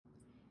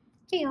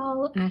Hey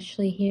y'all,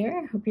 Ashley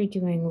here. Hope you're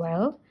doing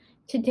well.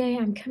 Today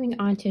I'm coming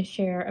on to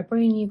share a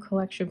brand new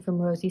collection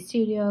from Rosie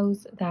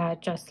Studios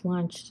that just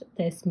launched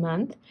this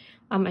month.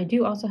 I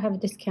do also have a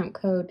discount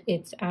code.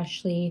 It's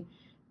Ashley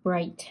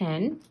Bright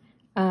 10.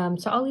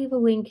 So I'll leave a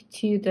link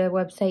to the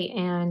website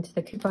and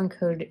the coupon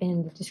code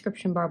in the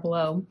description bar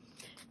below.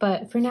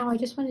 But for now, I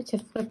just wanted to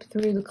flip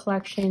through the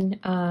collection.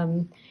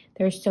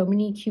 There's so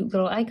many cute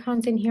little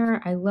icons in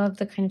here. I love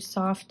the kind of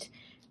soft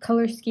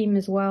color scheme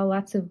as well,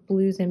 lots of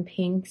blues and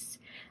pinks.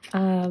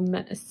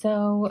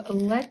 So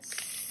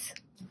let's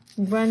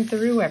run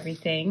through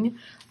everything.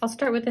 I'll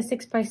start with a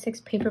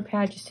 6x6 paper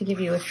pad just to give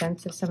you a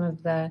sense of some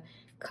of the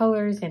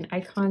colors and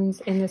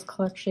icons in this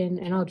collection,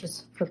 and I'll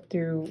just flip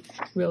through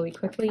really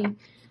quickly.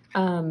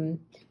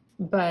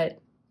 But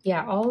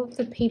yeah, all of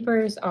the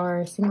papers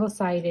are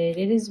single-sided.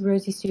 It is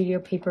Rosie Studio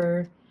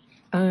paper,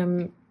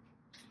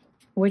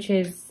 which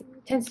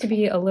tends to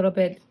be a little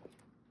bit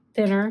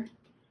thinner.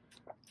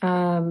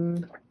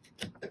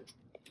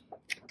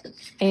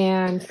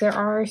 And there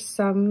are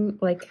some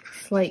like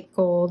slight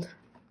gold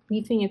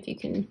leafing, if you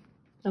can.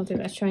 I don't think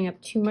that's showing up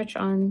too much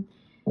on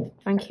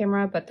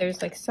camera, but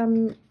there's like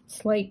some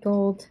slight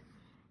gold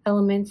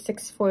elements,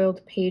 6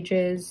 foiled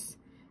pages,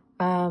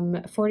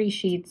 40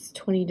 sheets,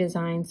 20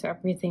 designs, so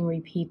everything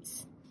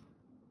repeats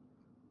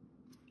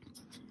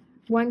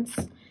once.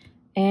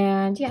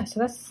 And yeah, so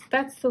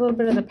that's a little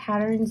bit of the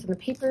patterns and the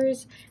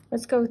papers.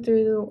 Let's go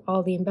through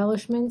all the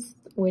embellishments,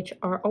 which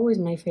are always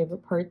my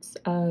favorite parts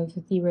of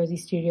the Rosie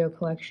Studio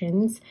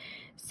collections.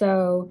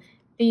 So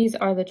these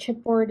are the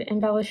chipboard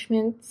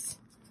embellishments,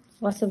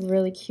 lots of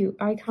really cute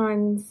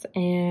icons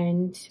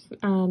and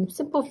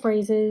simple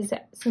phrases,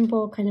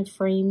 simple kind of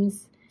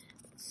frames.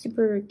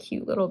 Super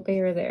cute little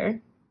bear there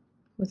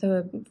with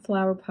a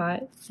flower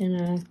pot and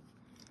a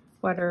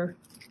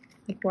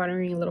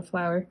watering a little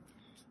flower.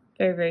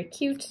 Very, very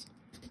cute.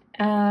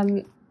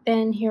 Then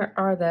here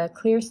are the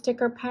clear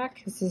sticker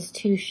pack. This is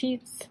 2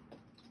 sheets.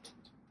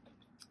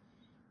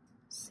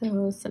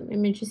 So some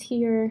images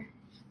here,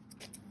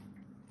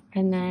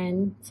 and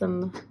then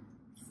some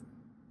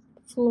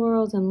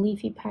florals and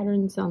leafy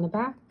patterns on the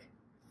back.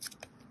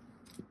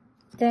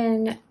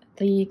 Then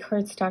the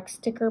cardstock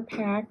sticker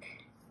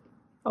pack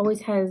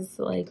always has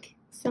like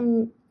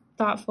some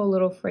thoughtful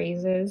little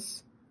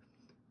phrases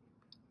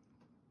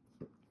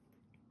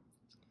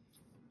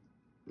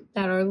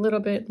that are a little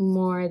bit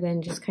more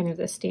than just kind of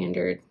the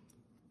standard,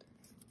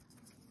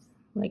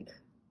 like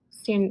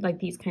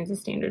these kinds of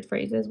standard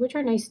phrases, which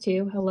are nice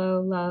too.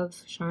 Hello, love,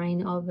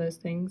 shine, all of those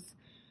things.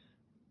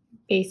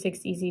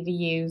 Basics, easy to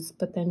use,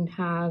 but then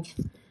have,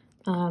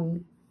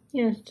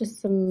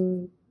 just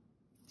some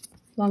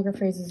longer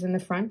phrases in the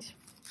front.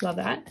 Love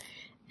that.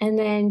 And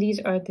then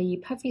these are the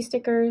puffy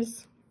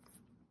stickers.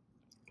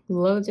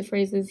 Loads of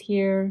phrases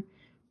here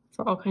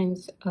for all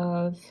kinds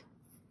of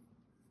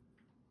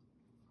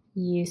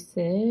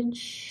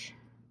usage.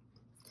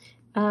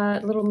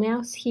 Little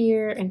mouse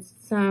here and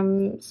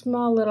some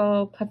small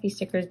little puffy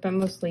stickers, but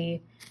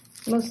mostly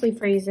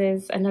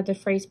phrases. Another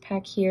phrase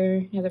pack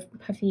here, another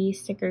puffy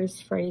stickers,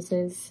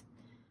 phrases,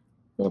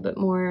 a little bit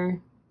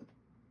more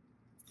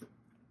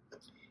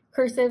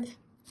cursive.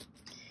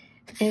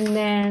 And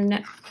then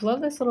I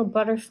love this little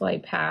butterfly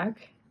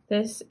pack.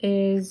 This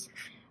is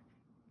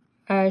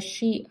a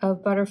sheet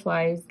of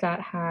butterflies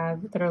that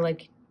are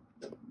like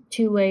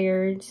 2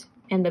 layered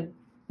and the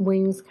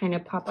wings kind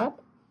of pop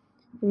up.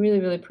 Really,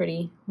 really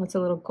pretty. Lots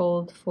of little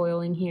gold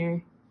foiling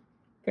here.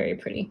 Very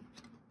pretty.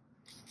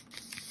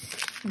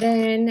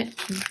 Then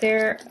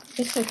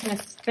just to kind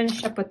of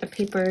finish up with the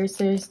papers,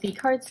 there's the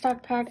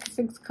cardstock pack,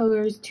 6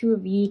 colors, 2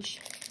 of each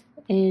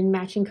in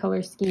matching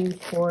color scheme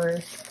for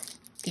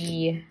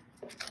the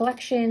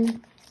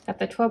collection. Got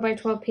the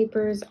 12x12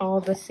 papers, all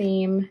the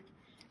same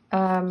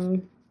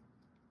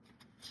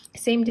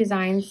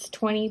designs,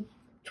 20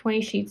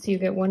 sheets, so you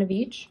get 1 of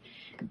each.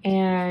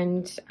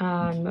 And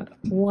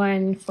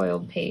 1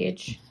 foiled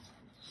page,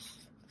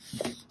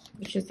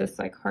 which is this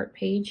like heart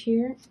page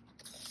here.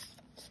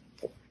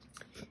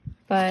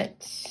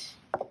 But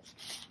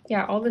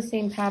yeah, all the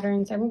same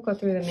patterns. I won't go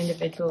through them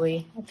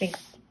individually. I think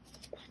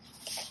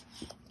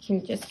I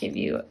can just give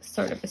you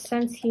sort of a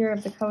sense here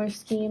of the color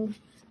scheme.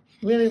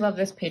 Really love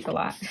this page a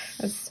lot.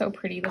 It's so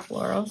pretty, the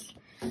florals.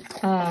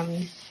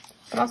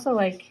 But also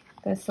like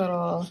this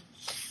little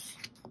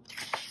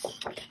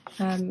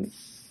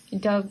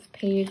dove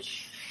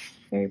page,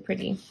 very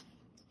pretty.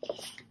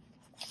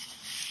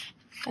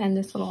 And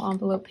this little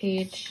envelope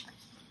page.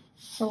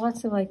 So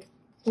lots of like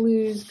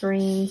blues,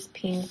 greens,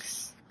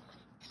 pinks.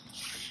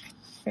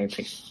 Very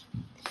pretty.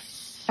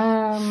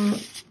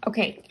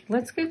 Okay,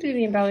 let's go through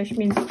the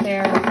embellishments.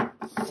 There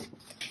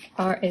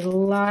are a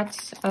lot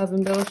of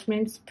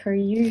embellishments per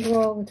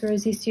usual with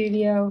Rosie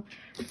Studio.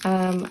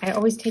 I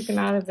always take them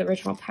out of the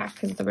original pack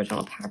because the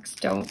original packs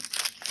don't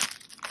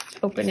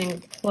open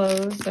and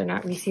close. They're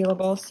not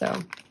resealable, so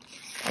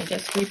I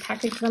just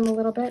repackage them a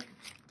little bit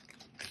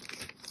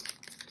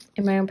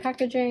in my own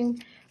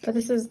packaging. But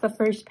this is the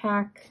first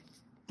pack,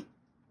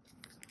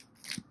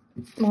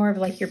 more of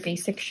like your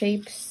basic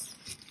shapes.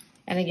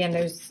 And again,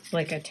 there's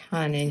like a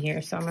ton in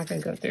here, so I'm not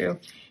going to go through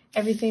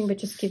everything, but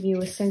just give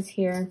you a sense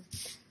here.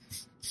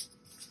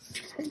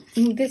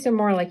 These are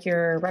more like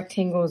your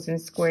rectangles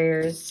and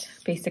squares,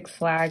 basic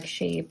flag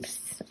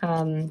shapes.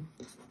 Some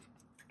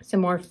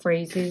more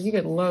phrases. You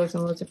get loads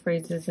and loads of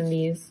phrases in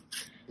these.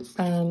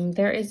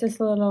 There is this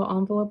little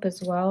envelope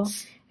as well,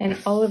 and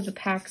all of the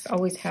packs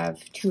always have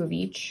 2 of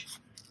each,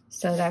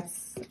 so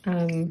that's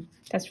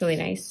really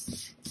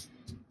nice.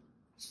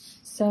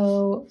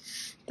 So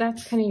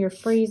that's kind of your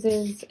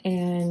phrases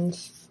and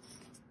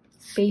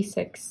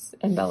basics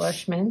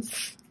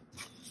embellishments.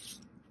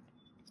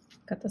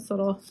 Got this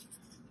little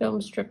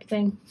film strip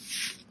thing.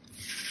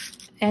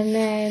 And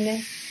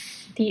then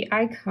the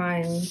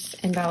icons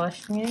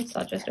embellishments,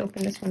 I'll just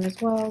open this one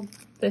as well.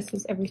 This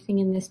is everything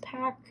in this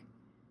pack.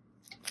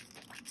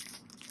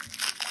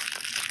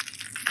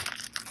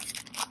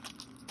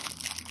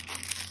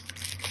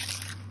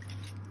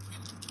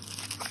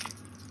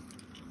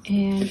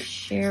 And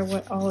share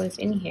what all is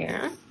in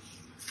here.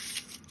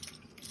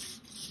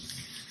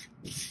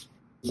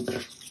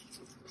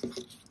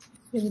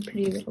 Really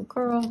pretty little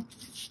girl.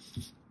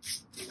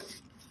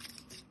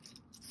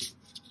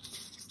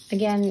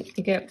 Again,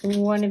 you get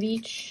 1 of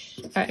each.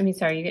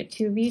 You get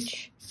 2 of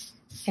each.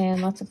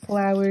 And lots of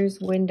flowers,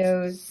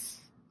 windows.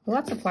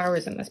 Lots of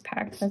flowers in this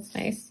pack. That's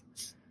nice.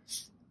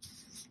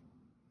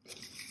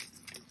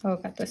 Oh,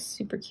 got this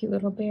super cute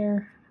little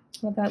bear.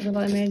 Love that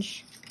little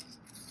image.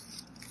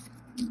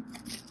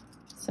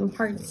 Some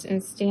hearts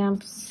and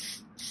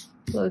stamps.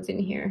 Loads in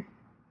here.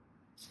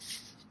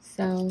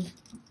 So,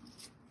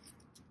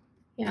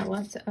 yeah,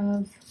 lots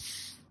of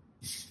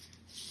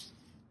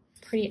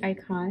pretty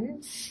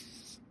icons.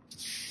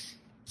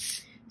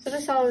 So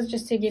this all is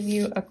just to give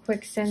you a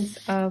quick sense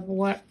of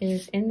what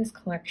is in this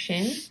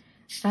collection.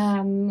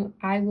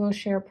 I will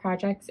share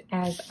projects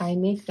as I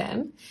make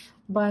them,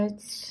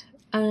 but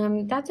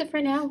that's it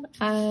for now.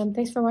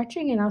 Thanks for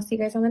watching, and I'll see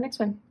you guys on the next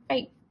one.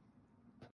 Bye.